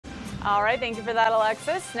All right, thank you for that,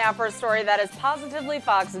 Alexis. Now for a story that is positively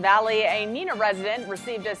Fox Valley, a Neenah resident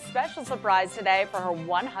received a special surprise today for her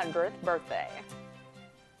 100th birthday.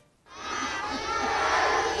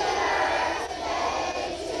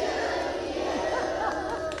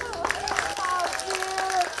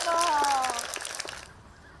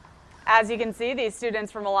 As you can see, these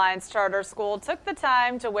students from Alliance Charter School took the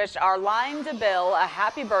time to wish Arline DeBill a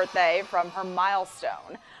happy birthday from her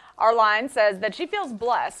milestone. Arline says that she feels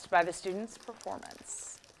blessed by the students'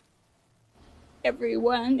 performance.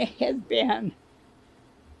 Everyone has been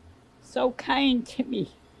so kind to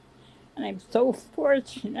me, and I'm so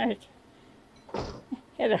fortunate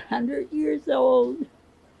at 100 years old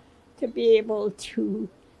to be able to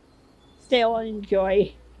still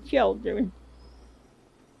enjoy children.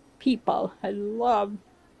 People. I love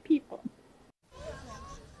people.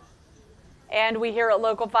 And we here at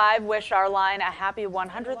Local 5 wish Arline a happy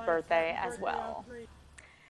 100th birthday as well.